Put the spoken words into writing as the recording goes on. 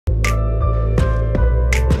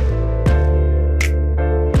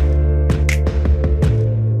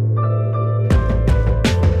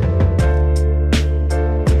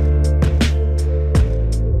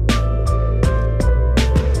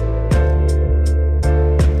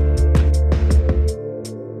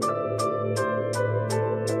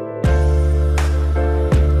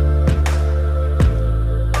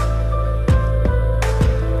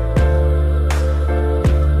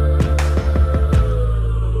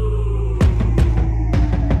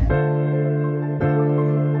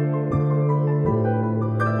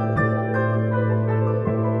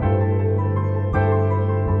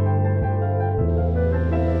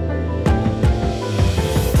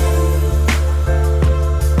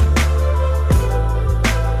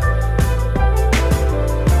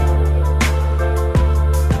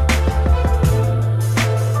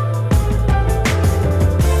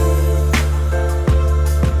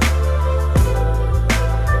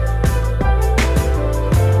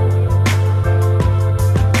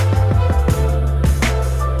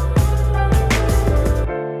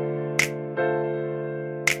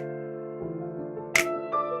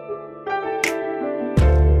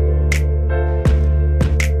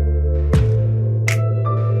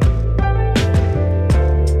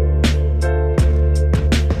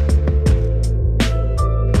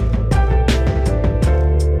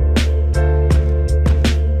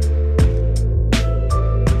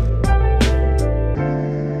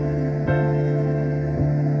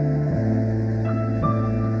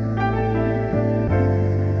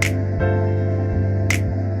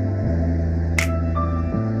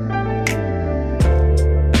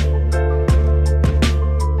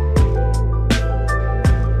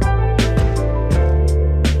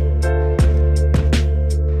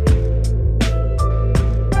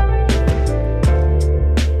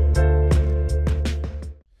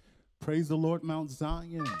at Mount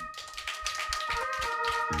Zion.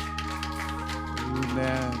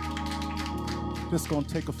 Amen. Just going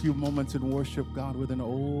to take a few moments and worship God with an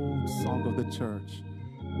old song of the church.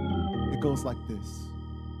 It goes like this.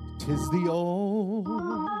 'Tis the old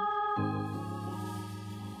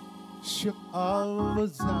ship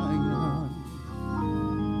of Zion.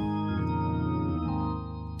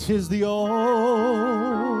 'Tis the old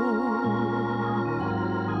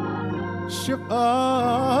ship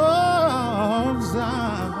of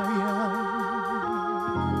Zion.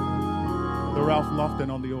 The Ralph Lofton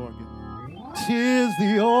on the organ. 'Tis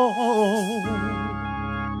the old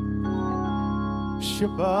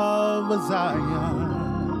ship of Zion.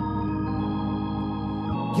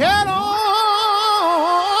 Get on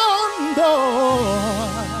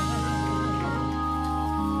board.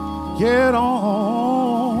 Get on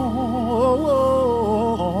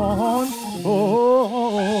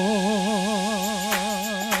board.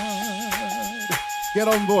 Get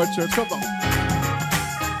on board, church. Come on.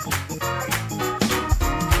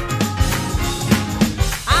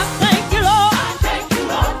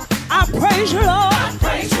 Praise you, Lord. I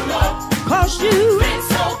praise you, Lord. 'Cause you've been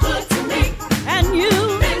so good to me. And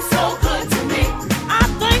you've been so good to me. I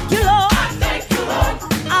thank you, Lord. I thank you, Lord.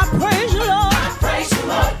 I praise you, Lord. I praise you,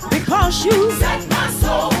 Lord. Because you set my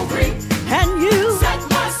soul free. And you set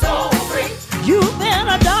my soul free. You've been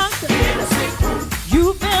a doctor in a sick room.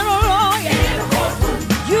 You've been a lawyer in a courtroom.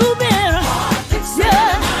 You've been a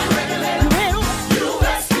you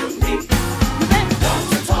rescued me. You've been dumb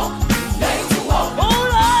to talk, lame to walk. Oh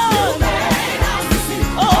Lord.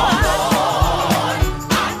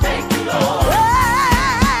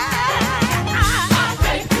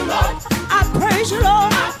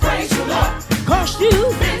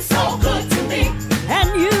 You've been so good to me, and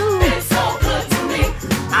you've been so good to me.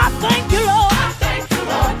 I thank you, Lord. I thank you,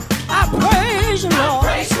 Lord. I praise you, Lord. I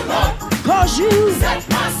praise you, Lord. 'Cause you set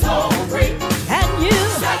my soul free, and you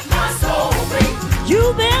set my soul free.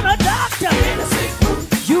 You've been a doctor in a sick room.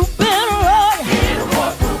 You've been a lawyer in a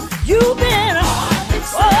courtroom. You've been a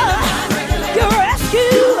you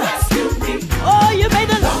rescued me. Oh, you made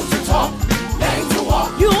the long to talk, lame to walk.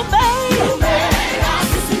 You made us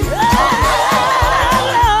to see.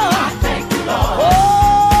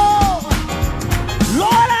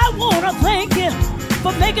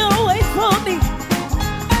 For making a way for me.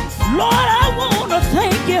 Lord, I want to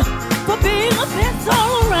thank you for being a fence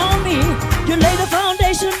all around me. You laid the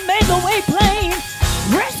foundation, made the way plain,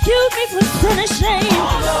 rescued me from sin and shame. Oh,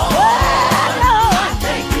 Lord, I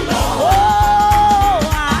thank you, Lord. Oh,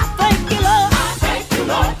 I thank you, Lord. I thank you,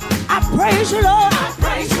 Lord. I praise you, Lord. I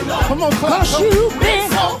praise you, Lord. Come on, 'Cause you've been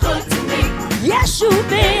so good to me. Yes, you've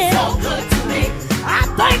been so good to me. I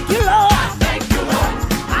thank you, Lord. I thank you, Lord.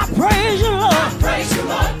 I praise you, Lord. I praise you,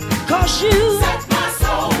 Lord. 'Cause you set my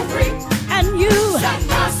soul free. And you set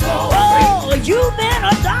my soul free. Oh, you've been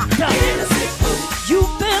a doctor in a sick room.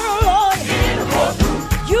 You've been a lawyer in a courtroom.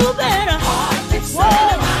 You've been a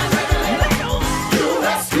you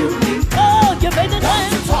rescued me. Oh, you made the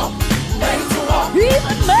lame to talk, lame to walk.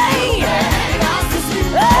 Even made us to see.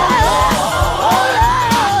 Oh,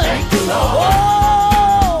 thank you, Lord.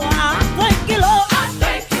 Oh, I thank you, Lord. I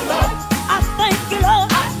thank you, Lord. I thank you, Lord.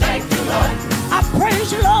 I thank you, Lord. I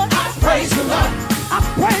praise you, Lord. I praise you, Lord. I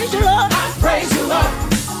praise you, Lord. I praise you, Lord.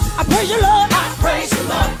 I praise you, Lord. I praise you,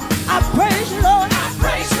 Lord. I praise you, Lord. I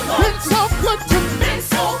praise you, Lord. Been so good to me. Been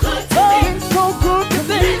so good to me. Been so good to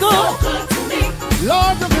me. Been so good to me.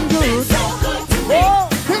 Lord, you've been good. Been so good to me.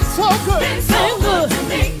 Been so good. Been so good to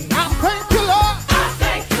me. I thank you, Lord. I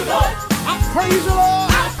thank you, Lord. I praise you, Lord.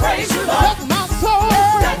 I praise you, Lord. Set my soul free.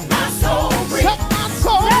 Set my soul free. Set my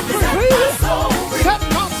soul free. Set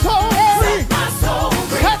my soul free. Set my soul free. Set my soul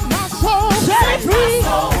free. Set my soul Set it free.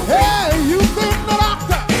 Hey, you've been the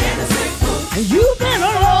doctor In a sick room. You've been a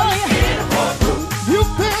lawyer in a courtroom.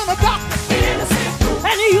 You've been a doctor In a sick room.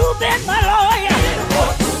 And you've been my lawyer in a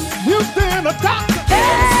courtroom. You've been a doctor.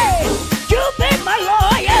 Hey, you've been my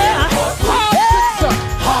lawyer. Heart fixer.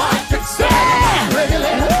 Heart fixer.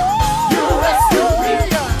 You rescued me.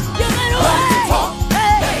 You made a way.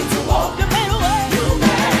 Hey, you made a way. You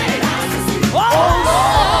made us to see. Oh,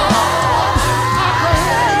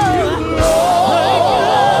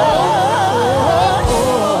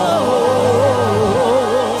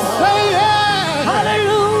 Say yeah.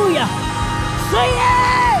 hallelujah. Say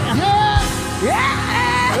yeah. Yeah.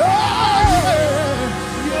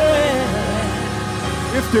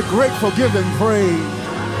 Yeah. If you're grateful, give him praise.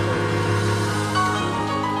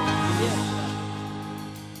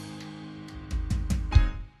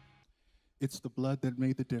 It's the blood that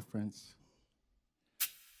made the difference.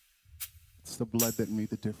 It's the blood that made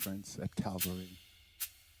the difference at Calvary.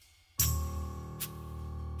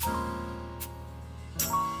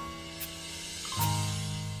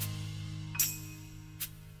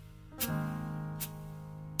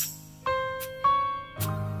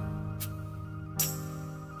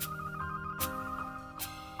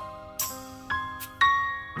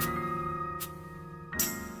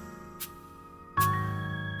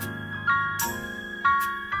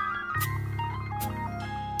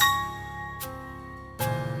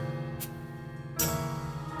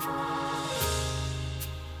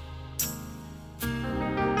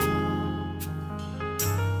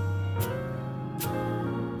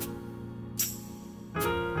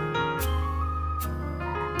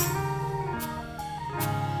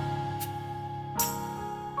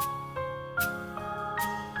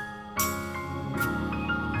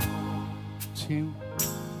 Him.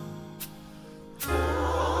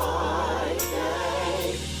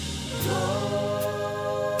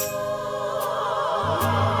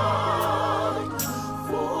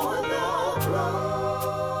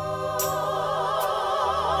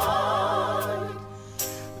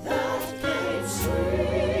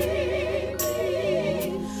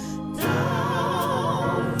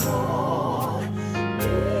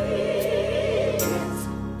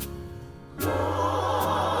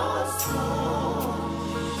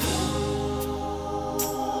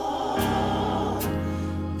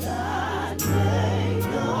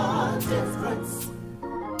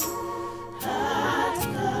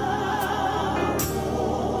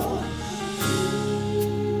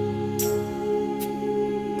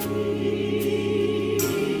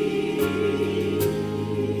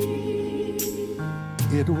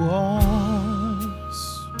 It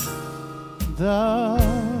was the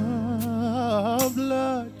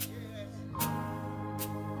blood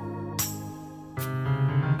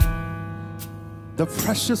the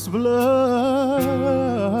precious blood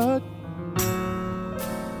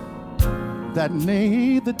that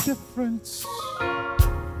made the difference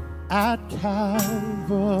at Calvary.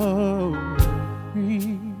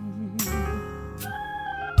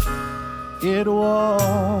 It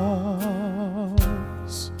was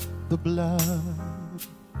the blood,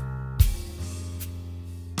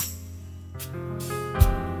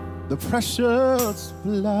 the precious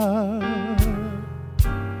blood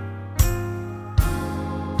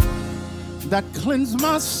that cleansed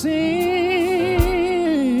my sins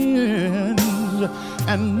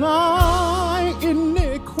and my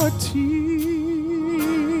iniquity.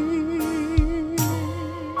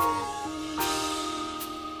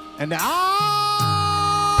 And I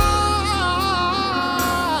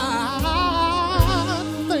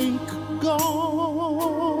thank God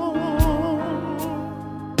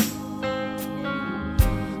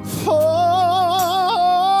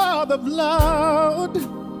for the blood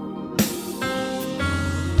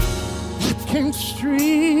that came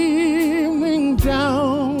streaming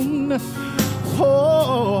down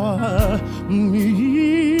for me.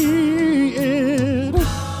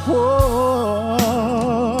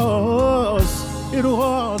 It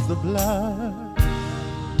was the blood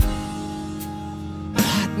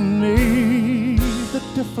that made the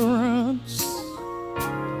difference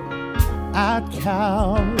at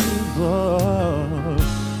Calvary.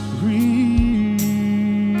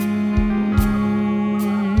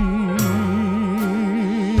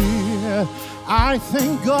 I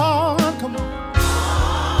thank God. Come on.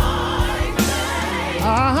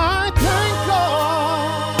 I thank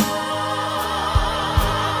God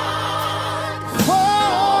for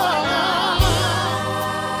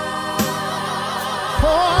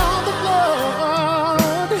the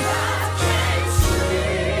blood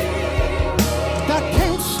that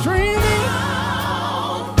came streaming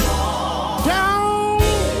down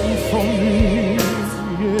for me.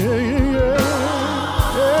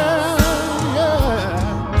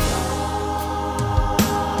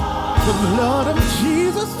 The blood of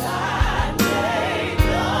Jesus that made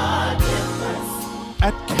the difference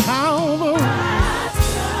at Calvary.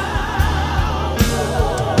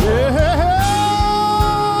 Yeah.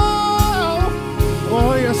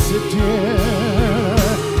 Oh, yes, it did.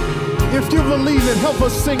 If you believe it, help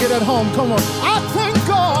us sing it at home. Come on. I thank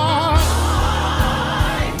God.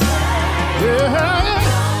 Yeah.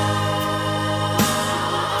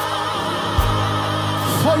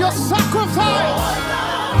 For your sacrifice.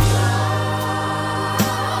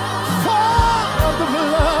 The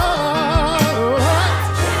blood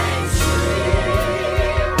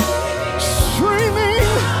streaming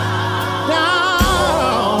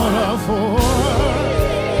down for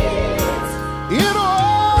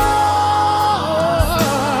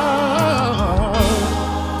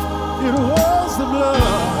it was the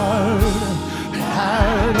blood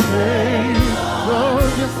that made the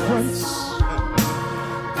difference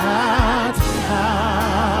at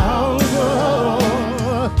Calvary.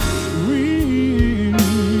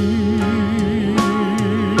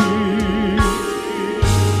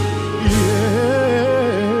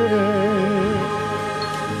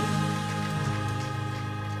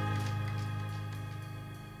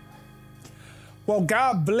 Well,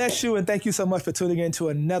 God bless you, and thank you so much for tuning in to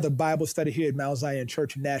another Bible study here at Mount Zion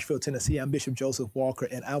Church in Nashville, Tennessee. I'm Bishop Joseph Walker,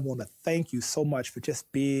 and I want to thank you so much for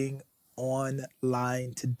just being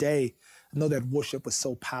online today. I know that worship was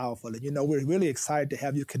so powerful. And, we're really excited to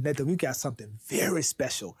have you connected. We've got something very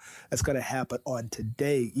special that's going to happen on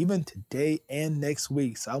today, even today and next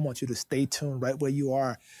week. So I want you to stay tuned right where you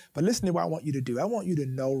are. But listen to what I want you to do. I want you to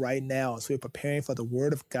know right now, as we're preparing for the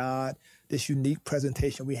Word of God, this unique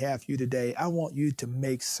presentation we have for you today, I want you to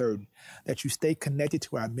make certain that you stay connected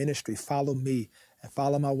to our ministry. Follow me and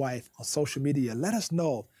follow my wife on social media. Let us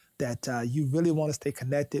know that you really want to stay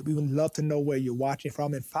connected. We would love to know where you're watching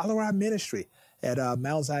from, and follow our ministry at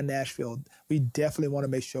Mount Zion Nashville. We definitely want to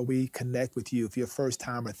make sure we connect with you if you're a first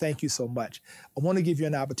timer. Thank you so much. I want to give you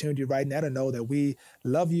an opportunity right now to know that we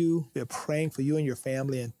love you. We're praying for you and your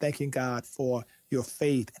family and thanking God for your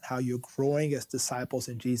faith and how you're growing as disciples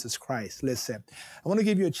in Jesus Christ. Listen, I want to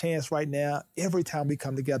give you a chance right now. Every time we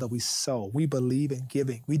come together, we sow. We believe in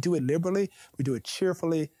giving. We do it liberally. We do it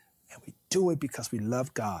cheerfully. And we do it because we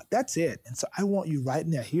love God. That's it. And so I want you right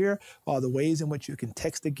now, here are the ways in which you can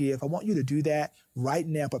text to give. I want you to do that right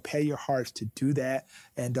now. Prepare your hearts to do that.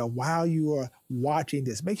 And while you are watching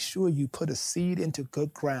this, make sure you put a seed into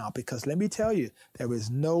good ground, because let me tell you, there is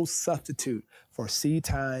no substitute for seed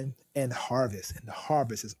time and harvest. And the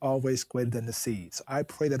harvest is always greater than the seed. So I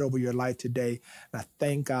pray that over your life today. And I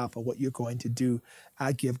thank God for what you're going to do.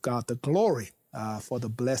 I give God the glory for the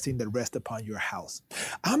blessing that rests upon your house.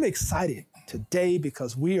 I'm excited today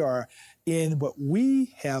because we are in what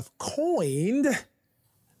we have coined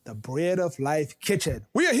the Bread of Life Kitchen.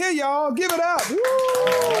 We are here, y'all. Give it up. Woo!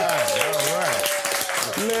 All right.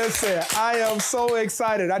 Listen, I am so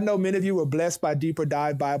excited. I know many of you were blessed by Deeper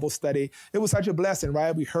Dive Bible Study. It was such a blessing,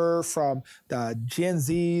 right? We heard from the Gen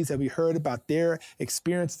Zs, and we heard about their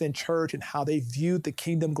experience in church and how they viewed the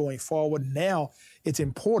kingdom going forward. Now, it's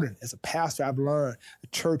important. As a pastor, I've learned the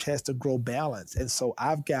church has to grow balanced. And so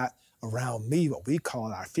I've got around me what we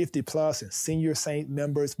call our 50 plus and senior saint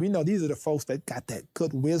members. We know these are the folks that got that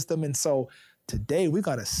good wisdom. And so today we're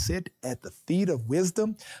going to sit at the feet of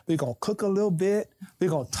wisdom. We're going to cook a little bit. We're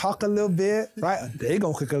going to talk a little bit, right? They're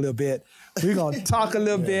going to cook a little bit. We're going to talk a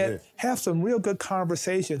little bit, have some real good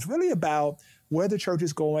conversations really about where the church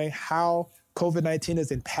is going, how COVID-19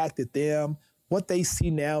 has impacted them, what they see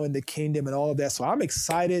now in the kingdom and all of that. So I'm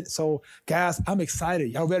excited. So guys, I'm excited.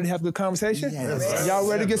 Y'all ready to have a good conversation? Yes. Y'all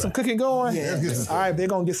ready to get some cooking going? Yes. All right, they're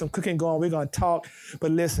going to get some cooking going. We're going to talk.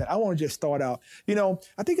 But listen, I want to just start out.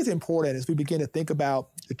 I think it's important as we begin to think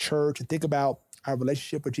about the church and think about our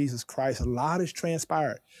relationship with Jesus Christ. A lot has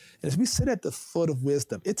transpired. And as we sit at the foot of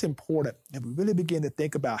wisdom, it's important that we really begin to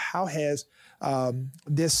think about how has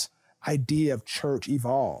this idea of church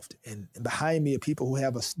evolved. And behind me are people who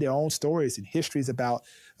have their own stories and histories about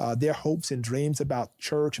their hopes and dreams about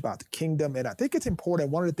church, about the kingdom. And I think it's important.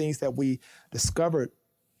 One of the things that we discovered,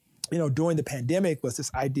 during the pandemic was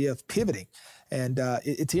this idea of pivoting. And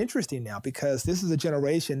it's interesting now because this is a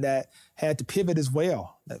generation that had to pivot as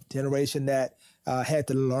well, a generation that had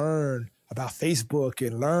to learn about Facebook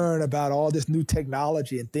and learn about all this new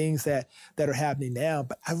technology and things that are happening now.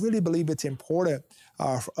 But I really believe it's important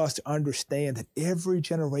for us to understand that every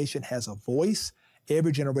generation has a voice,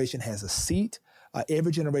 every generation has a seat,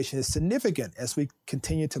 every generation is significant as we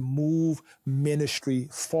continue to move ministry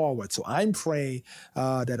forward. So I'm praying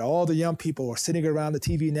that all the young people are sitting around the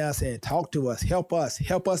TV now saying, talk to us, help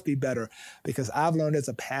us be better. Because I've learned as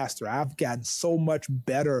a pastor, I've gotten so much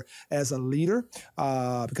better as a leader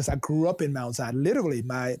because I grew up in Mount Zion, literally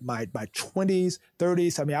my 20s,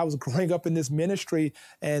 30s. I mean, I was growing up in this ministry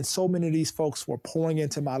and so many of these folks were pouring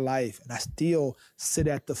into my life and I still sit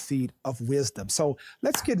at the feet of wisdom. So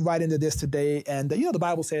let's get right into this today. And the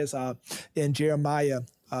Bible says in Jeremiah,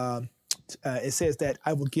 it says that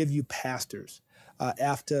I will give you pastors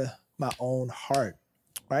after my own heart,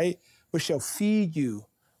 right? Which shall feed you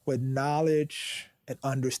with knowledge and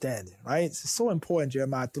understanding, right? It's so important.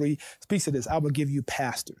 Jeremiah 3 speaks of this. I will give you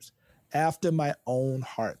pastors after my own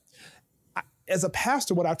heart. As a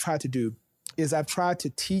pastor, what I've tried to do is I've tried to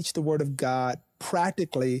teach the word of God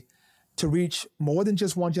practically to reach more than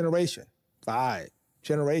just one generation, 5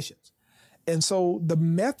 generations. And so the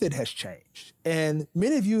method has changed. And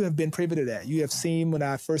many of you have been privy to that. You have seen when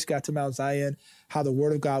I first got to Mount Zion, how the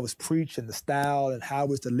word of God was preached and the style and how it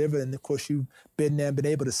was delivered. And of course, you've been there and been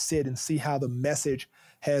able to sit and see how the message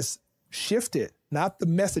has shifted, not the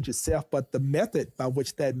message itself, but the method by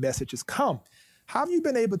which that message has come. How have you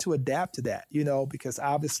been able to adapt to that? Because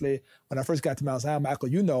obviously when I first got to Mount Zion, Michael,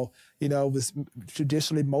 it was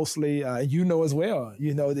traditionally mostly, as well.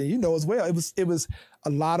 It was a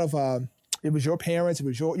lot of, it was your parents. It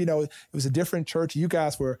was it was a different church. You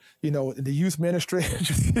guys were, in the youth ministry.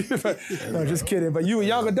 No, just kidding. But you were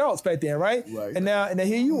young adults back then, right? Right. And now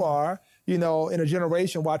here you are, you know, in a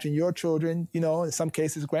generation watching your children, you know, in some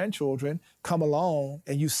cases grandchildren, come along,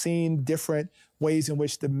 and you've seen different ways in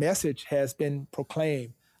which the message has been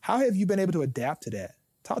proclaimed. How have you been able to adapt to that?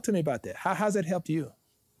 Talk to me about that. How's that helped you?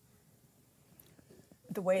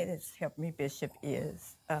 The way it has helped me, Bishop,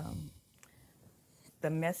 is the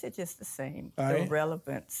message is the same. All The right.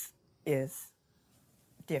 relevance is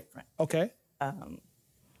different. Okay.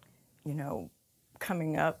 You know,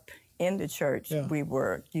 coming up in the church, Yeah. we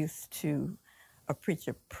were used to a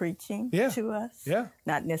preacher preaching Yeah. to us, Yeah.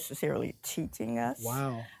 not necessarily teaching us.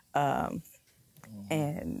 Wow.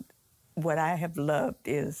 And what I have loved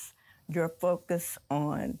is your focus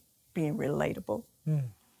on being relatable,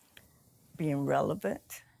 being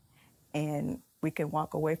relevant, and we can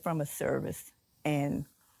walk away from a service and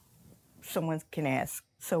someone can ask,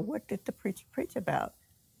 so what did the preacher preach about?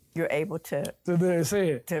 You're able to Say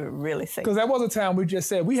it. really say. Because that was a time we just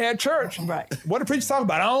said, we had church. Right. What the preacher talk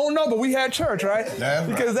about? I don't know, but we had church, right? That's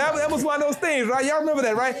Because that was one of those things, right? Y'all remember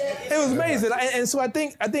that, right? It was amazing. And so I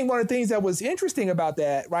think one of the things that was interesting about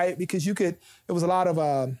that, right? Because it was a lot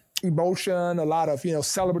of emotion, a lot of, you know,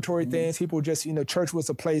 celebratory things. People were just, you know, church was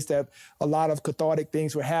a place that a lot of cathartic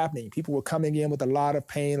things were happening. People were coming in with a lot of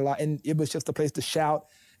pain, and it was just a place to shout.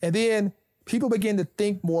 And then people begin to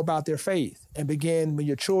think more about their faith and when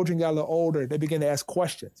your children got a little older, they begin to ask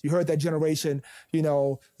questions. You heard that generation, you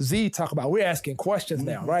know, Z talk about, we're asking questions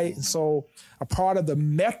now, right? And so a part of the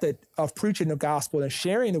method of preaching the gospel and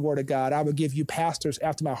sharing the word of God, I would give you pastors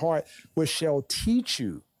after my heart, which shall teach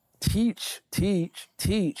you, teach.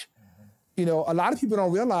 You know, a lot of people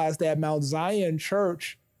don't realize that Mount Zion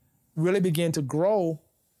Church really began to grow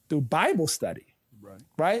through Bible study,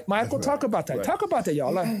 right? Michael, talk about that. Right. Talk about that,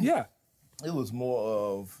 y'all. Like, yeah. It was more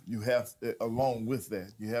of along with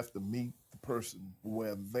that, you have to meet the person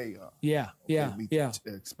where they are. Yeah.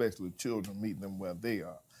 Especially children, meet them where they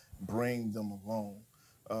are. Bring them along.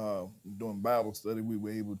 During Bible study, we were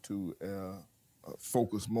able to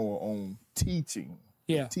focus more on teaching.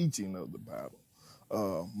 Yeah. The teaching of the Bible.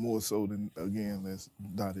 More so than, again, as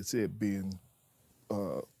Dottie said, being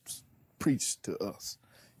preached to us.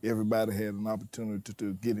 Everybody had an opportunity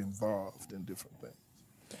to get involved in different things.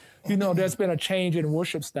 You know, there's been a change in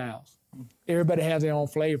worship styles. Everybody has their own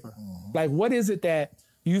flavor. Like, what is it that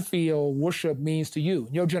you feel worship means to you,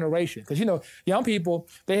 your generation? Because, you know, young people,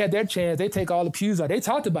 they had their chance. They take all the pews out. They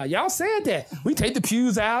talked about it. Y'all said that. We take the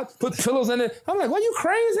pews out, put pillows in it. I'm like, what, you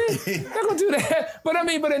crazy? Not going to do that.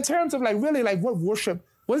 But in terms of really what worship,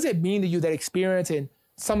 what does it mean to you, that experience and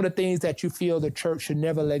some of the things that you feel the church should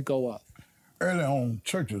never let go of? Early on,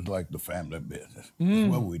 church was like the family business.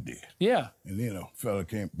 That's what we did. Yeah. And then a fella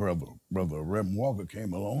brother Reverend Walker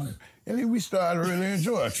came along, and then we started really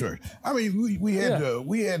enjoying church. I mean, we had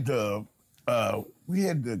to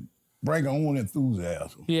bring our own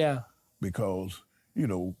enthusiasm. Yeah. Because, you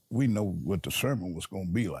know, we know what the sermon was going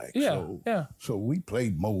to be like. Yeah. So we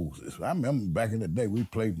played Moses. I remember back in the day, we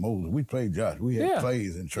played Moses. We played Josh. We had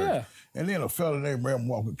plays in church. Yeah. And then a fella named Reverend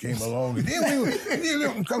Walker came along. And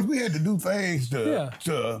then because we had to do things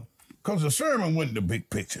because the sermon wasn't the big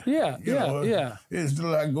picture. Yeah. It's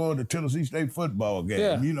like going to Tennessee State football game.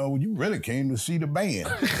 Yeah. You know, you really came to see the band.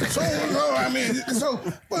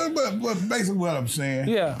 But basically what I'm saying,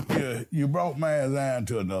 you brought Mount Zion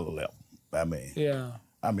to another level. What do you care?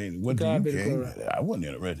 I wasn't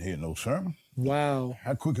interested in hearing no sermon. Wow.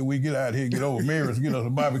 How quick can we get out here, get over Mary's, get us a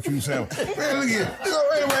barbecue sandwich? Man, look at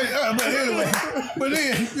but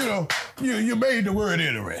then, you know, you made the word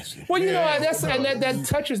interesting. Well, you know, that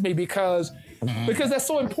touches me because that's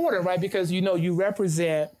so important, right? Because, you know, you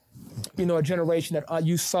represent, you know, a generation that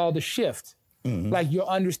you saw the shift. Like your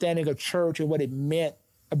understanding of church and what it meant,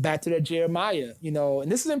 back to that Jeremiah, you know, and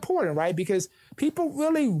this is important, right? Because people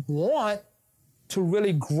really want to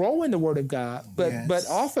really grow in the Word of God, but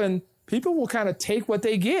often people will kind of take what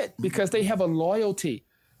they get because they have a loyalty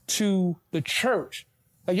to the church.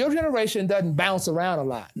 Like your generation doesn't bounce around a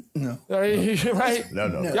lot. No. Right?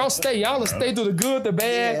 No. Y'all stay through the good, the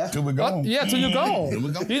bad. Till we're gone. Till you're gone.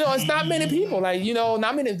 You know, it's not many people. Like, you know,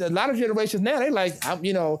 a lot of generations now, they like,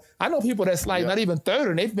 you know, I know people that's like not even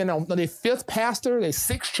 30, and they've been on their 5th pastor, their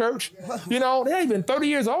 6th church. You know, they ain't even 30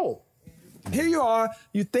 years old. Here you are,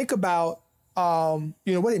 you think about,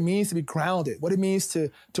 you know, what it means to be grounded, what it means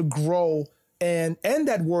to grow, and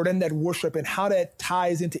that word and that worship and how that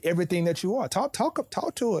ties into everything that you are. Talk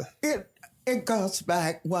to her. It goes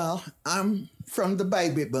back, well, I'm from the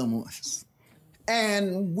baby boomers.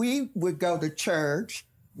 And we would go to church.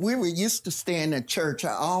 We were used to staying at church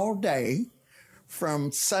all day,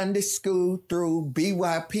 from Sunday school through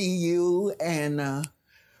BYPU, and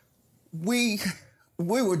we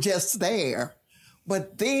were just there.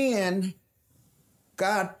 But then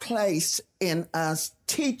God placed in us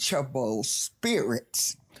teachable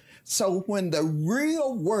spirits. So when the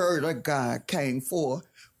real word of God came forth,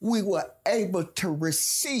 we were able to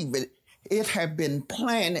receive it. It had been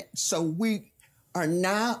planted, so we are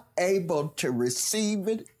now able to receive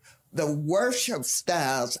it. The worship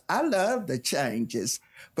styles, I love the changes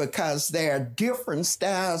because there are different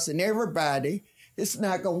styles and everybody is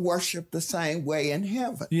not going to worship the same way in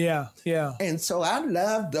heaven. Yeah, yeah. And so I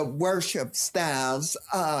love the worship styles,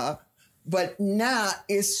 but now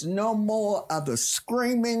it's no more of the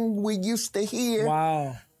screaming we used to hear.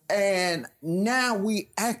 Wow. And now we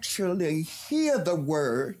actually hear the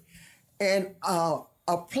word and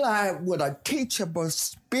apply it with a teachable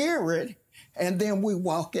spirit, and then we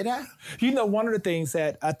walk it out. You know, one of the things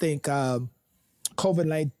that I think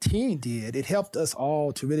COVID-19 did, it helped us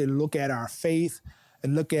all to really look at our faith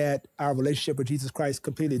and look at our relationship with Jesus Christ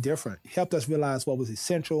completely different. It helped us realize what was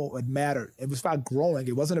essential, what mattered. It was about growing.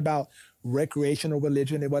 It wasn't about recreational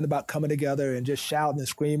religion. It wasn't about coming together and just shouting and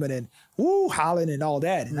screaming and woo, hollering and all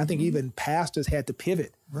that. And I think even pastors had to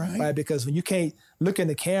pivot, right? Because when you can't look in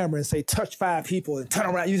the camera and say, touch 5 people and turn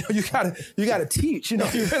around, you know, you gotta teach, you know,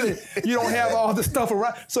 you don't have all the stuff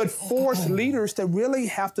around. So it forced leaders to really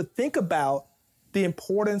have to think about the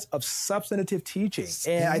importance of substantive teaching.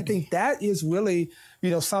 And I think that is really, you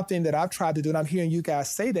know, something that I've tried to do. And I'm hearing you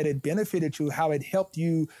guys say that it benefited you, how it helped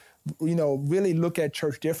you, you know, really look at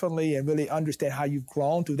church differently and really understand how you've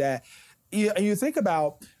grown through that. And you think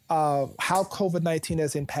about how COVID-19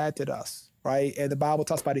 has impacted us, right? And the Bible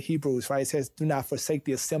talks about the Hebrews, right? It says, do not forsake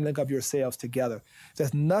the assembling of yourselves together.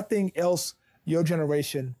 There's nothing else your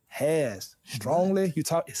generation has strongly, you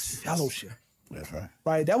talk, it's fellowship. That's right.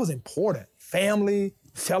 Right? That was important. Family,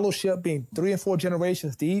 fellowship, being 3 and 4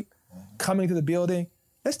 generations deep, coming to the building.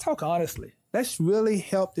 Let's talk honestly. Let's really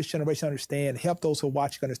help this generation understand, help those who are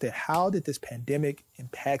watching understand, how did this pandemic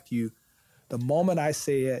impact you? The moment I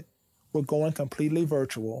said, we're going completely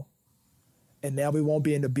virtual, and now we won't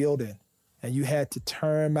be in the building, and you had to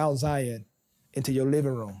turn Mount Zion into your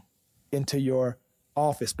living room, into your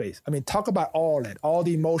office space. I mean, talk about all that, all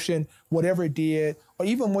the emotion, whatever it did, or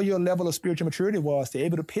even what your level of spiritual maturity was to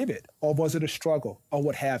able to pivot, or was it a struggle, or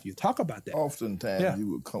what have you? Talk about that. Oftentimes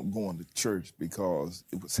you would come going to church because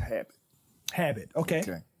it was habit. Habit, okay.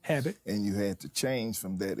 Habit. And you had to change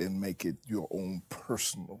from that and make it your own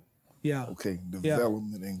personal,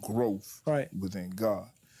 development and growth within God.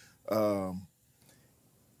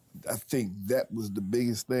 I think that was the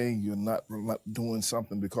biggest thing. You're not doing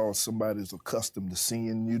something because somebody's accustomed to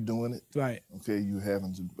seeing you doing it. Right. Okay, you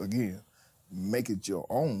having to, again, make it your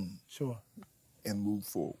own. Sure. And move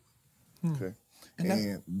forward. Okay.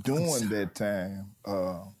 And during that time,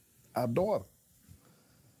 our daughter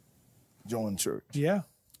joined church. Yeah.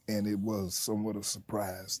 And it was somewhat a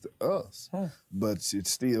surprise to us, but it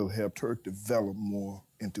still helped her develop more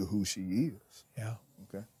into who she is. Yeah.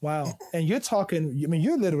 Okay. Wow. And you're talking, I mean,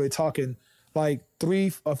 you're literally talking like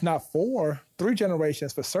 3, if not 4, 3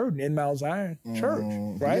 generations for certain in Mount Zion Church,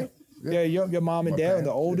 right? Yeah, your mom and dad are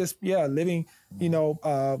the oldest, living, you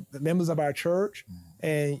know, members of our church,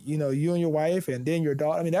 and, you know, you and your wife and then your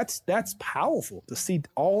daughter. I mean, that's powerful to see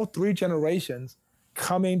all 3 generations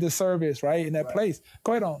coming to service, right, in that place.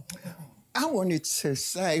 Go ahead on. I wanted to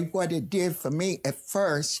say what it did for me at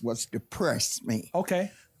first was depress me.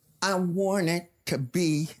 Okay. I wanted to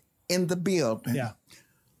be in the building. Yeah.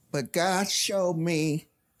 But God showed me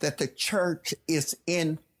that the church is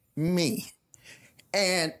in me.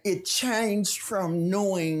 And it changed from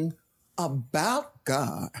knowing about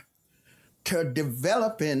God to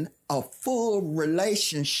developing a full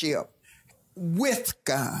relationship with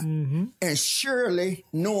God, and surely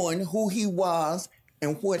knowing who he was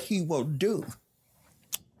and what he will do.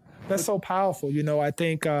 That's so powerful. You know, I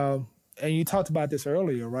think, and you talked about this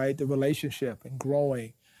earlier, right? The relationship and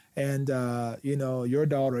growing. And, you know, your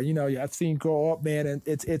daughter, you know, I've seen grow up, man, and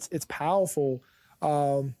it's powerful.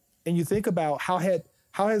 And you think about how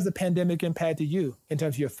has the pandemic impacted you in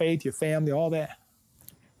terms of your faith, your family, all that?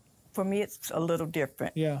 For me, it's a little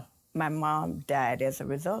different. Yeah. My mom died as a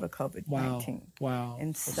result of COVID-19. Wow.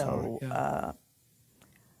 And so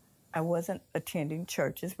I wasn't attending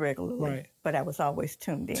churches regularly, but I was always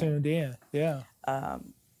tuned in. Tuned in, yeah.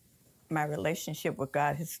 My relationship with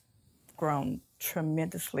God has grown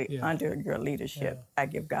tremendously under your leadership. Yeah. I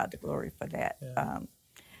give God the glory for that. Yeah.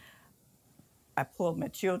 I pulled my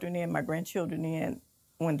children in, my grandchildren in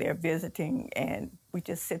when they're visiting, and we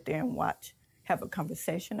just sit there and watch, have a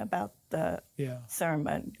conversation about the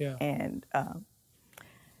sermon. Yeah. And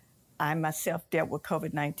I myself dealt with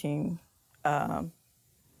COVID-19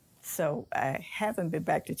 So I haven't been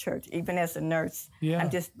back to church. Even as a nurse, I'm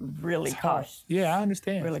just really cautious. Yeah, I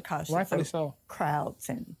understand. Really cautious. Rightfully so. Crowds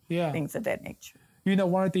and things of that nature. You know,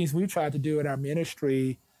 one of the things we tried to do in our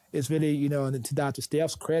ministry is really, you know, and to Dr.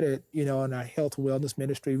 Steph's credit, you know, in our health and wellness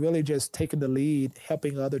ministry, really just taking the lead,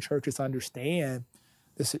 helping other churches understand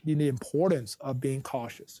the importance of being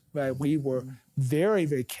cautious, right? We were very,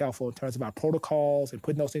 very careful in terms of our protocols and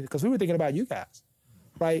putting those things, because we were thinking about you guys,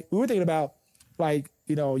 right? We were thinking about, like,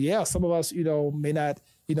 you know, some of us, you know, may not,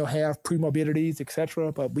 you know, have premorbidities, et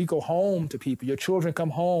cetera, but we go home to people. Your children come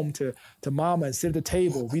home to mama and sit at the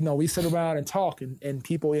table. We know we sit around and talk, and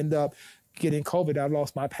people end up getting COVID. I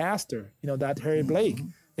lost my pastor, you know, Dr. Harry Blake,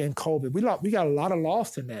 in COVID. We got a lot of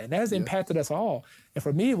loss in that, and that has impacted us all. And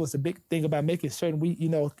for me, it was the big thing about making certain we, you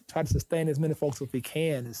know, try to sustain as many folks as we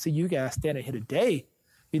can. And see you guys standing here today,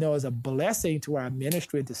 you know, is a blessing to our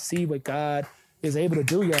ministry, and to see what God is able to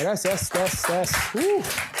do. Yeah, that's whew.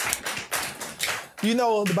 You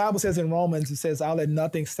know, the Bible says in Romans, it says, I'll let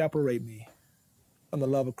nothing separate me from the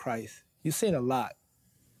love of Christ. You've seen a lot.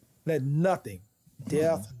 Let nothing,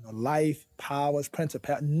 death, life, powers,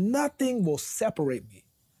 principalities, nothing will separate me.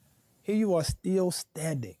 Here you are still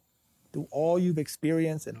standing through all you've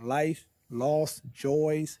experienced in life, loss,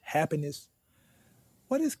 joys, happiness.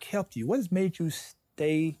 What has kept you? What has made you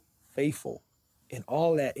stay faithful in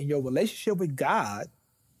all that, in your relationship with God?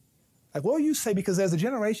 Like, what will you say? Because there's a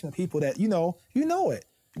generation of people that, you know it.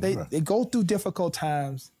 They go through difficult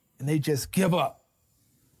times and they just give up.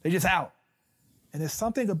 They're just out. And there's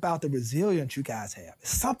something about the resilience you guys have. It's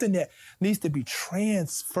something that needs to be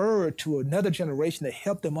transferred to another generation to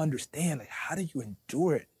help them understand, like, how do you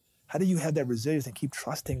endure it? How do you have that resilience and keep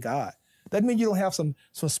trusting God? That means you don't have some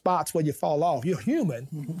spots where you fall off. You're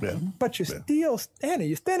human, but you're still standing.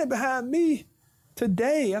 You're standing behind me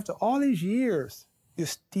today after all these years. You're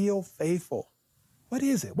still faithful. What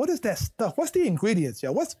is it? What is that stuff? What's the ingredients,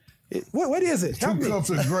 y'all? What is it? 2 cups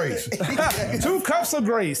of grace. 2 cups of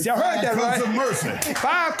grace. Y'all heard that, right? 5 cups of mercy.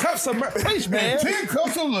 5 cups of mercy. Preach, man. 10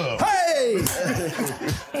 cups of love. Hey!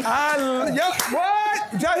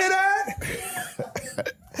 What? Did y'all hear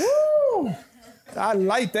that? Woo! I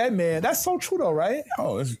like that, man. That's so true, though, right?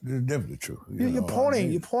 Oh, it's definitely true. You're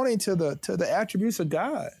pointing to the attributes of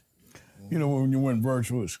God. You know, when you went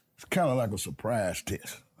virtual, it's kind of like a surprise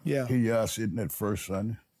test. Yeah. Here you are sitting that first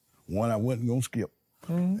Sunday. One I wasn't going to skip.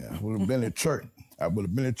 I would have been at church. I would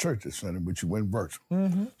have been at church this Sunday, but you went virtual.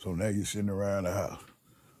 So now you're sitting around the house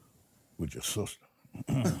with your sister.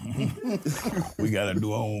 We got to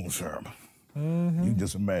do our own sermon. You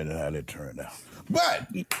just imagine how that turned out. But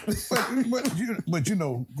you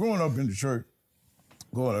know, growing up in church,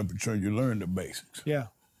 you learn the basics. Yeah.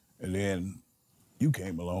 And then you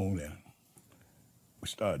came along and we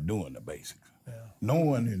started doing the basics. Yeah.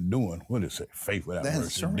 Knowing and doing, what is it? Faith without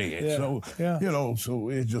mercy is dead. Yeah. So, you know, so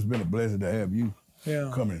it's just been a blessing to have you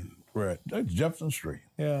coming right. That's Jefferson Street.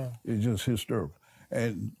 Yeah. It's just historical.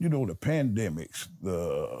 And, you know, the pandemics,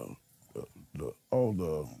 all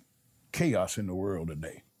the chaos in the world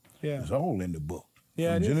today, it's all in the book.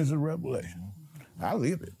 Yeah, from Genesis to Revelation. I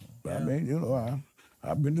live it. I mean, you know,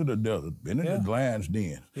 I've been to the desert, been in the lion's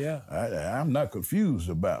den. Yeah. I'm not confused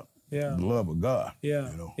about the love of God. Yeah.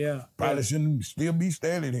 You know, probably shouldn't still be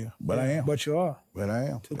standing here, but I am. But you are. But I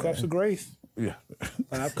am. 2 cups of grace. Yeah.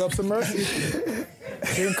 5 cups of mercy.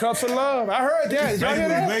 10 cups of love. I heard that. Did y'all hear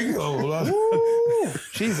that? Woo!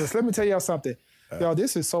 Jesus, let me tell y'all something. Y'all,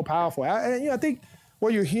 this is so powerful. I think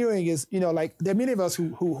what you're hearing is, you know, like, there are many of us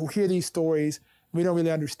who hear these stories. We don't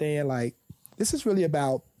really understand, like, this is really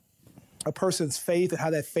about a person's faith and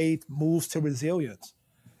how that faith moves to resilience.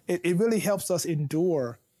 It really helps us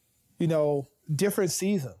endure, you know, different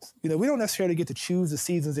seasons. You know, we don't necessarily get to choose the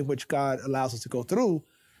seasons in which God allows us to go through,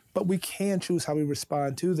 but we can choose how we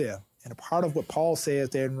respond to them. And a part of what Paul says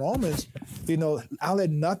there in Romans, you know, I'll let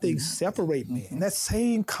nothing separate me. In that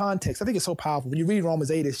same context, I think it's so powerful. When you read Romans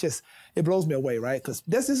 8, it blows me away, right? Because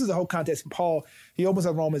this is the whole context. And Paul, he opens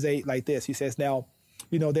up Romans 8 like this. He says, now,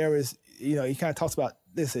 you know, there is, you know, he kind of talks about,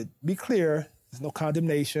 listen, be clear, there's no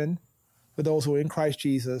condemnation for those who are in Christ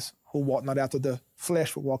Jesus, who walk not after the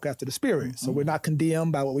flesh, but walk after the Spirit. So we're not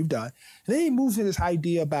condemned by what we've done. And then he moves into this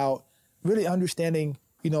idea about really understanding,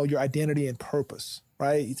 you know, your identity and purpose,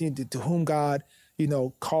 right? You think to whom God, you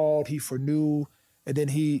know, called, he foreknew, and then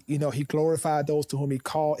he, you know, he glorified those to whom he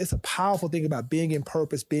called. It's a powerful thing about being in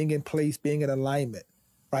purpose, being in place, being in alignment,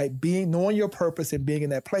 right? Knowing your purpose and being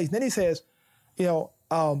in that place. And then he says, you know,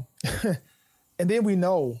 and then we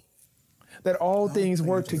know that all things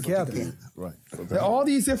work together. Right. That all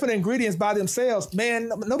these different ingredients by themselves, man,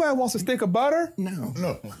 nobody wants a stick of butter. No.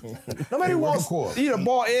 Nobody wants to eat a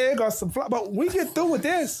boiled egg or some flour. But we get through with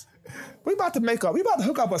this. We about to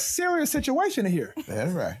hook up a serious situation here.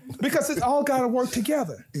 That's right. Because it's all got to work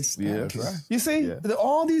together. Yeah, that's right. You see,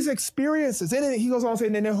 all these experiences, and then he goes on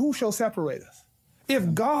saying, and then who shall separate us?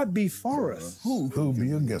 If God be for us, Who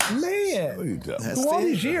be against us? Man, through all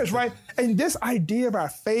these years, right? And this idea of our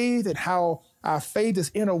faith and how our faith is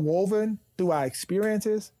interwoven through our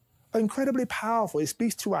experiences are incredibly powerful. It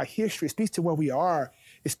speaks to our history. It speaks to where we are.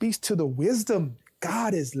 It speaks to the wisdom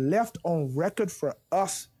God has left on record for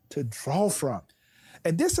us to draw from.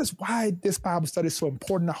 And this is why this Bible study is so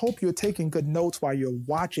important. I hope you're taking good notes while you're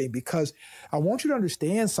watching, because I want you to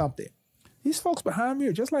understand something. These folks behind me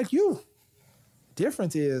are just like you. The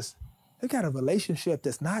difference is they got a relationship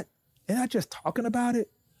they're not just talking about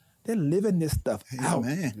it, they're living this stuff out.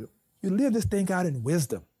 Amen. You live this thing out in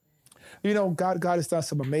wisdom. You know, God has done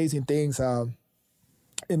some amazing things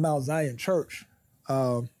in Mount Zion Church.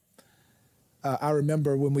 I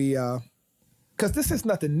remember when we, because this is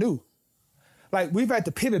nothing new. Like, we've had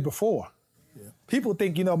to pivot before. Yeah. People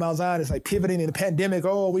think, Mount Zion is like pivoting in the pandemic.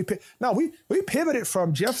 Oh, we pivoted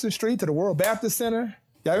from Jefferson Street to the World Baptist Center.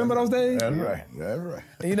 Y'all remember those days? That's right. That's right.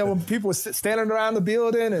 And, when people were standing around the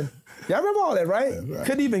building, and y'all remember all that, right? That's right.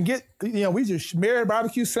 Couldn't even get, we just Marriott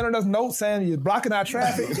Barbecue sending us notes saying you're blocking our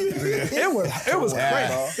traffic. It was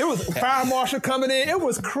crazy. It was fire marshal coming in. It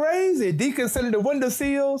was crazy. Deacon sending the window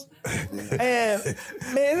seals. And man,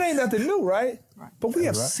 it ain't nothing new, right? But we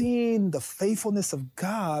have seen the faithfulness of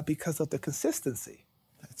God because of the consistency.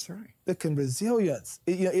 That's right. The resilience.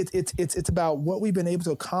 It's about what we've been able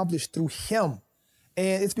to accomplish through Him.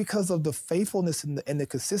 And it's because of the faithfulness and the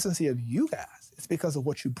consistency of you guys. It's because of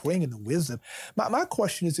what you bring and the wisdom. My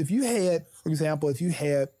question is, if you had, for example,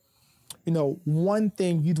 one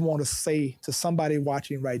thing you'd want to say to somebody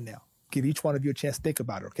watching right now, give each one of you a chance to think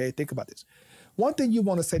about it, okay? Think about this. One thing you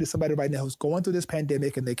want to say to somebody right now who's going through this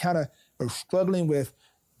pandemic and they kind of are struggling with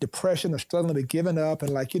depression or struggling with giving up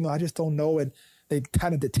and I just don't know, and they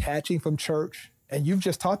kind of detaching from church. And you've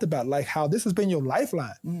just talked about how this has been your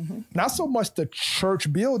lifeline. Mm-hmm. Not so much the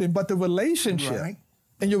church building, but the relationship. Right.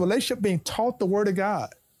 And your relationship being taught the word of God.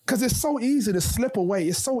 Because it's so easy to slip away.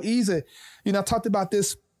 It's so easy. I talked about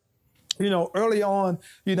this, early on,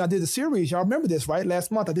 I did a series. Y'all remember this, right?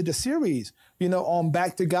 Last month I did a series, on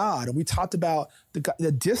Back to God. And we talked about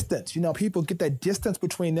the distance. People get that distance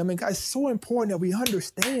between them and God. It's so important that we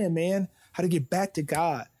understand, man, how to get back to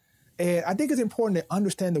God. And I think it's important to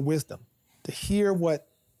understand the wisdom, to hear what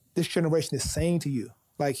this generation is saying to you,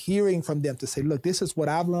 like hearing from them to say, look, this is what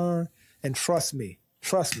I've learned, and trust me.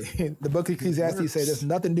 Trust me. The book of Ecclesiastes says there's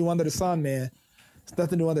nothing new under the sun, man. There's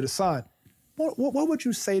nothing new under the sun. What would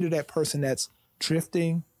you say to that person that's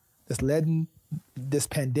drifting, that's letting this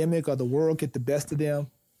pandemic or the world get the best of them,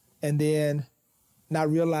 and then not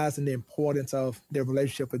realizing the importance of their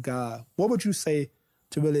relationship with God? What would you say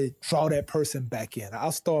to really draw that person back in?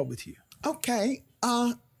 I'll start with you. Okay.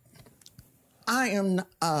 I am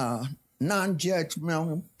a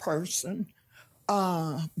non-judgmental person,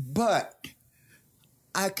 but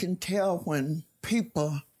I can tell when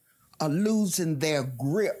people are losing their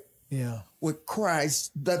grip with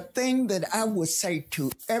Christ. The thing that I would say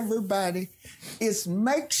to everybody is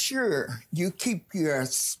make sure you keep your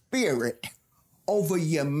spirit over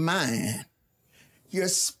your mind. Your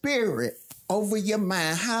spirit over your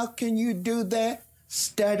mind. How can you do that?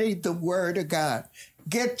 Study the Word of God.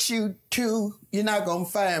 Get you to, you're not going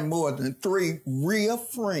to find more than 3 real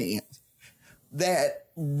friends that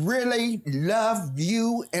really love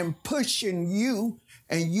you and pushing you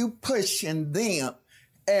and you pushing them.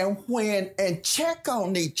 And check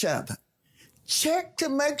on each other. Check to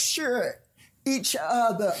make sure each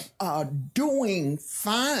other are doing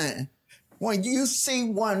fine. When you see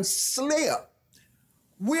one slip,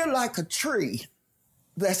 we're like a tree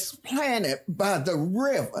that's planted by the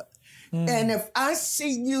river. And if I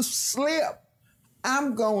see you slip,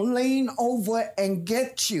 I'm going to lean over and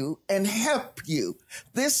get you and help you.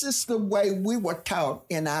 This is the way we were taught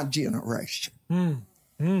in our generation. Wow.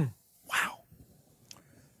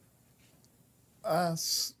 I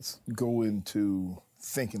go into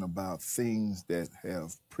thinking about things that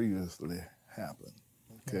have previously happened,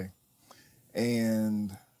 okay?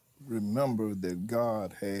 And remember that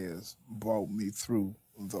God has brought me through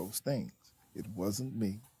those things. It wasn't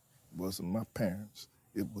me. It wasn't my parents.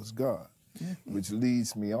 It was God, which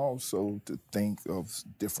leads me also to think of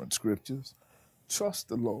different scriptures. Trust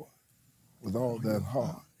the Lord with all that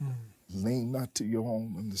heart. Lean not to your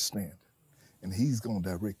own understanding, and He's going to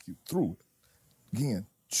direct you through it. Again,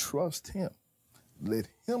 trust Him. Let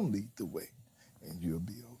Him lead the way, and you'll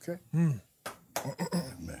be okay.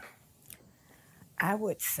 I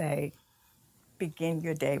would say begin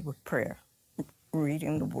your day with prayer.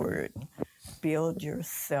 reading the Word. Build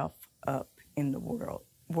yourself up in the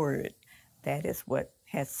Word. That is what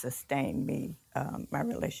has sustained me. My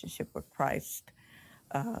relationship with Christ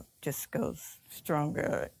just goes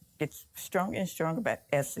stronger. It's stronger and stronger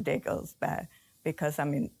as the day goes by because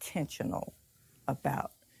I'm intentional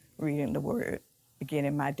about reading the Word,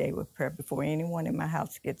 beginning my day with prayer. Before anyone in my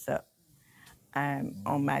house gets up, I'm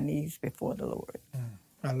on my knees before the Lord.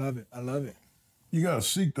 I love it. I love it. You got to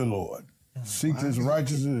seek the Lord. Seek His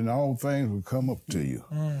righteousness, and all things will come up to you.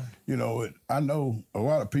 You know, I know a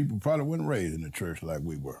lot of people probably weren't raised in the church like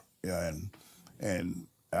we were. Yeah, and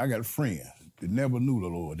I got friends that never knew the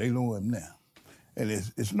Lord. They know Him now. And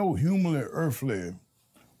it's no humanly, earthly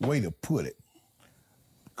way to put it,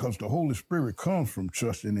 because the Holy Spirit comes from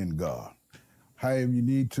trusting in God. However you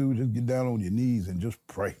need to, just get down on your knees and just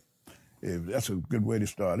pray. That's a good way to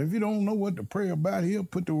start. If you don't know what to pray about, He'll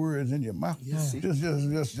put the words in your mouth. Yes.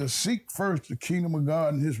 Just seek first the kingdom of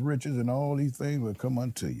God and His riches, and all these things will come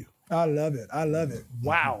unto you. I love it. I love it.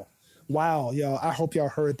 Wow. Wow, y'all. I hope y'all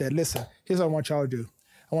heard that. Listen, here's what I want y'all to do.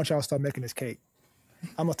 I want y'all to start making this cake.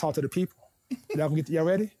 I'm going to talk to the people. Y'all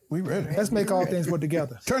ready? We ready. Let's make all things work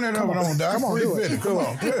together. Turn it over on, Doc. Come on, do it. Come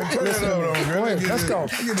on. Turn it over on, girl. Let's go.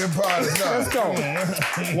 Get them party started. Let's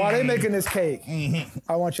go. While they making this cake,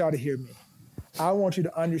 I want y'all to hear me. I want you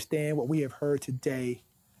to understand what we have heard today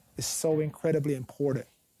is so incredibly important.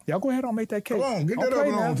 Y'all go ahead and make that cake. Come on, get that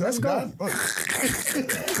over on. Let's go.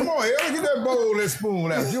 Come on, Ellie, get that bowl, that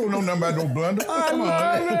spoon out. You don't know nothing about no blender. Come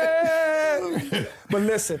on. But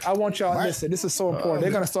listen, I want y'all to listen. This is so important.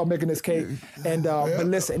 They're going to start making this cake. And but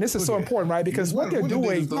listen, and this is so important, right? Because what they're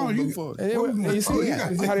doing, you see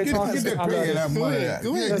how they're talking? There's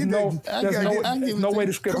no way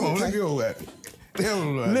to script it. Come on, let's go at it.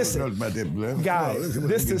 Listen, guys,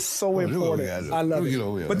 this is so important. I love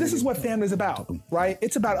it. But this is what family is about, right?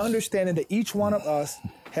 It's about understanding that each one of us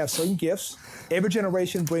have certain gifts. Every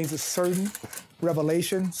generation brings a certain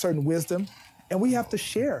revelation, certain wisdom, and we have to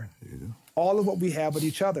share all of what we have with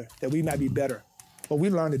each other, that we might be better. What we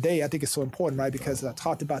learned today, I think is so important, right? Because I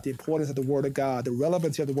talked about the importance of the Word of God, the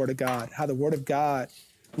relevancy of the Word of God, how the Word of God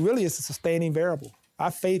really is a sustaining variable.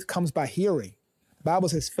 Our faith comes by hearing. The Bible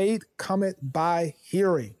says, faith cometh by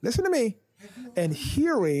hearing. Listen to me. And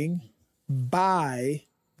hearing by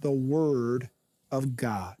the Word of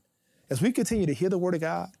God. As we continue to hear the Word of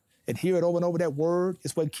God and hear it over and over, that Word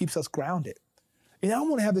is what keeps us grounded. And I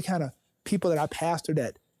want to have the kind of people that I pastor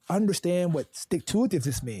that understand what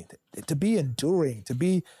stick-to-itiveness means, to be enduring, to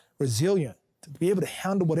be resilient, to be able to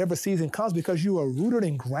handle whatever season comes because you are rooted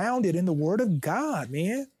and grounded in the Word of God,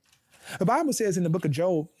 man. The Bible says in the book of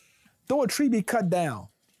Job, though a tree be cut down,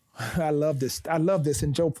 I love this. I love this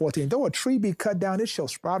in Job 14. Though a tree be cut down, it shall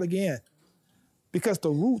sprout again because the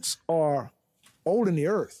roots are old in the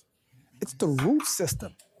earth. It's the root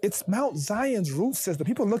system. It's Mount Zion's root system.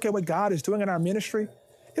 People look at what God is doing in our ministry.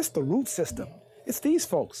 It's the root system. It's these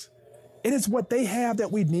folks. It is what they have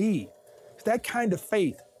that we need. It's that kind of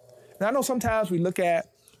faith. And I know sometimes we look at,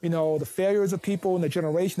 the failures of people in the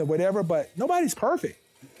generation or whatever, but nobody's perfect.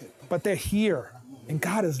 But they're here. And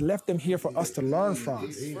God has left them here for us to learn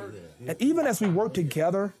from. And even as we work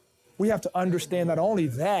together, we have to understand not only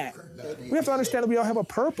that, we have to understand that we all have a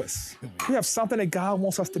purpose. We have something that God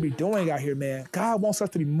wants us to be doing out here, man. God wants us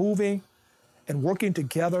to be moving and working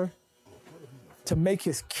together to make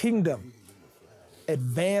His kingdom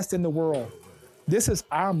advanced in the world. This is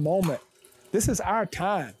our moment. This is our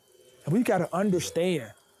time. And we've got to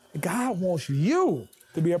understand that God wants you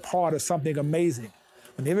to be a part of something amazing.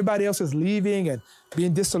 When everybody else is leaving and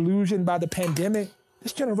being disillusioned by the pandemic,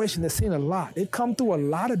 this generation has seen a lot. They've come through a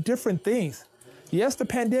lot of different things. Yes, the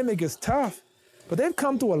pandemic is tough, but they've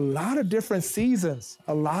come through a lot of different seasons,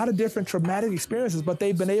 a lot of different traumatic experiences, but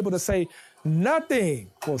they've been able to say, nothing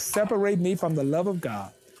will separate me from the love of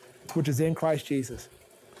God, which is in Christ Jesus.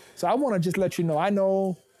 So I want to just let you know, I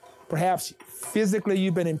know perhaps physically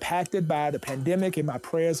you've been impacted by the pandemic and my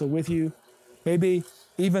prayers are with you. Maybe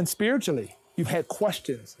even spiritually, you've had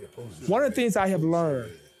questions. One of the things I have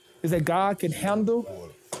learned is that God can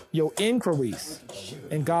handle your inquiries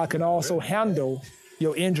and God can also handle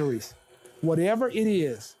your injuries. Whatever it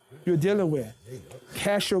is you're dealing with,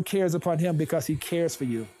 cast your cares upon Him because He cares for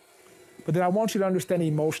you. But then I want you to understand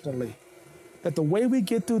emotionally that the way we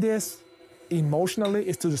get through this emotionally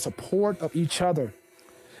is through the support of each other.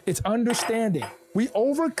 It's understanding. We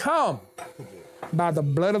overcome by the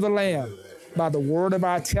blood of the Lamb, by the word of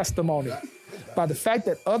our testimony. By the fact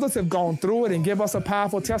that others have gone through it and give us a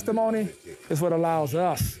powerful testimony is what allows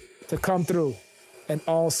us to come through and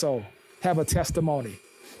also have a testimony.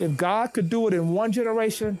 If God could do it in one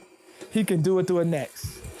generation, He can do it through the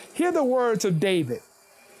next. Hear the words of David.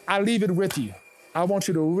 I leave it with you. I want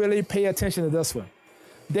you to really pay attention to this one.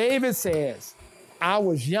 David says, I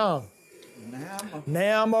was young,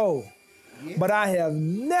 now I'm old, but I have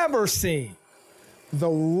never seen the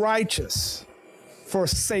righteous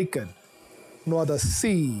forsaken, nor the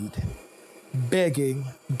seed begging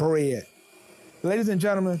bread. Ladies and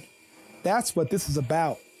gentlemen, that's what this is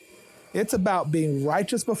about. It's about being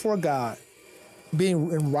righteous before God,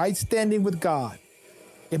 being in right standing with God,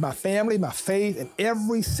 in my family, my faith, in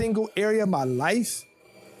every single area of my life,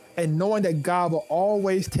 and knowing that God will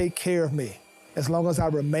always take care of me as long as I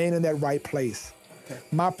remain in that right place. Okay.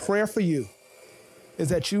 My prayer for you is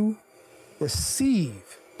that you receive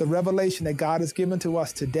the revelation that God has given to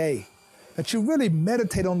us today, that you really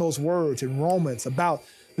meditate on those words in Romans about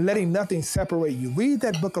letting nothing separate you. Read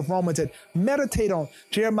that book of Romans and meditate on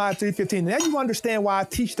Jeremiah 3:15. Now you understand why I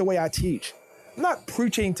teach the way I teach. I'm not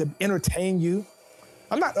preaching to entertain you.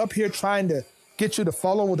 I'm not up here trying to get you to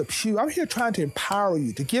follow the pew. I'm here trying to empower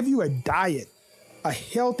you, to give you a diet, a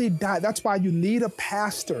healthy diet. That's why you need a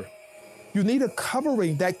pastor. You need a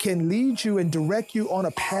covering that can lead you and direct you on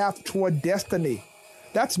a path toward destiny.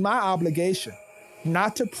 That's my obligation.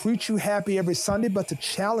 Not to preach you happy every Sunday, but to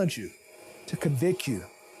challenge you, to convict you,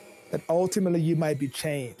 that ultimately you might be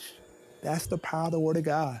changed. That's the power of the Word of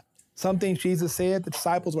God. Some things Jesus said the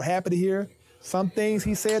disciples were happy to hear. Some things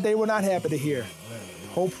he said they were not happy to hear.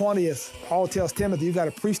 Whole point is, Paul tells Timothy, you got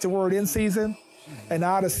to preach the word in season and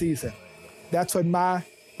out of season. That's what my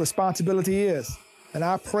responsibility is. And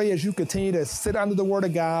I pray as you continue to sit under the Word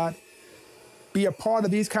of God, be a part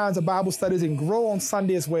of these kinds of Bible studies and grow on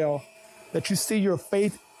Sunday as well, that you see your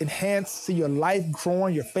faith enhanced, see your life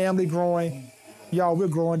growing, your family growing. Y'all, we're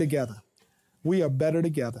growing together. We are better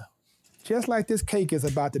together. Just like this cake is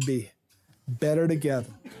about to be better together.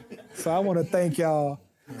 So I want to thank y'all.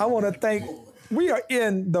 We are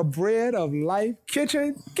in the Bread of Life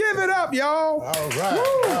kitchen. Give it up, y'all. All right.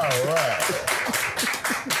 Woo. All right.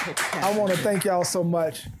 I want to thank y'all so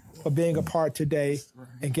much for being a part today.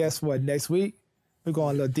 And guess what? Next week, we're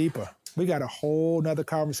going a little deeper. We got a whole nother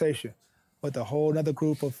conversation with a whole nother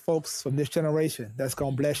group of folks from this generation that's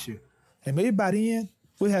going to bless you. And maybe by the end,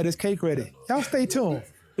 we'll have this cake ready. Y'all stay tuned.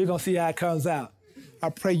 We're going to see how it comes out.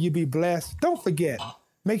 I pray you be blessed. Don't forget,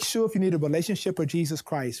 make sure if you need a relationship with Jesus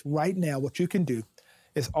Christ right now, what you can do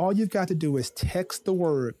is all you've got to do is text the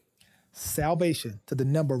word salvation to the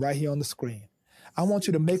number right here on the screen. I want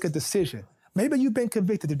you to make a decision. Maybe you've been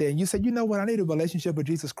convicted today and you said, you know what, I need a relationship with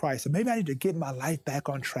Jesus Christ. Or maybe I need to get my life back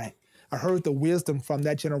on track. I heard the wisdom from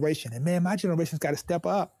that generation. And man, my generation's got to step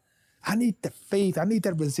up. I need the faith. I need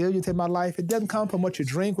that resilience in my life. It doesn't come from what you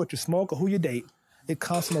drink, what you smoke, or who you date. It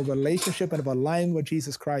comes from a relationship and of alignment with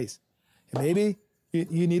Jesus Christ. And maybe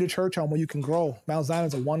you need a church home where you can grow. Mount Zion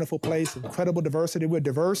is a wonderful place, incredible diversity. We're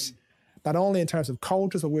diverse, not only in terms of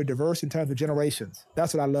cultures, but we're diverse in terms of generations.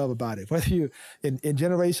 That's what I love about it. Whether you're in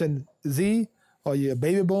Generation Z or you're a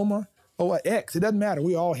baby boomer or an X, it doesn't matter.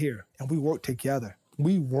 We're all here and we work together.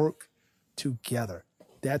 We work together.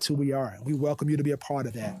 That's who we are. We welcome you to be a part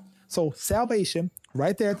of that. So salvation,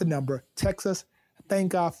 right there at the number, text us.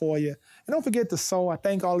 Thank God for you. And don't forget to sow. I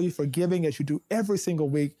thank all of you for giving as you do every single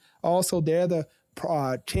week. Also, there are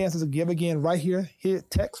the chances to give again right here. Here,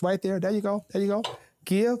 text right there. There you go. There you go.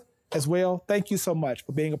 Give as well. Thank you so much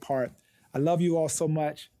for being a part. I love you all so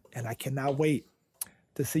much, and I cannot wait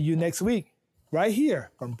to see you next week right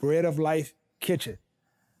here from Bread of Life Kitchen.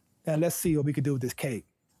 Now, let's see what we can do with this cake.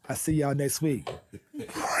 I'll see y'all next week.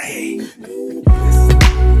 Pray.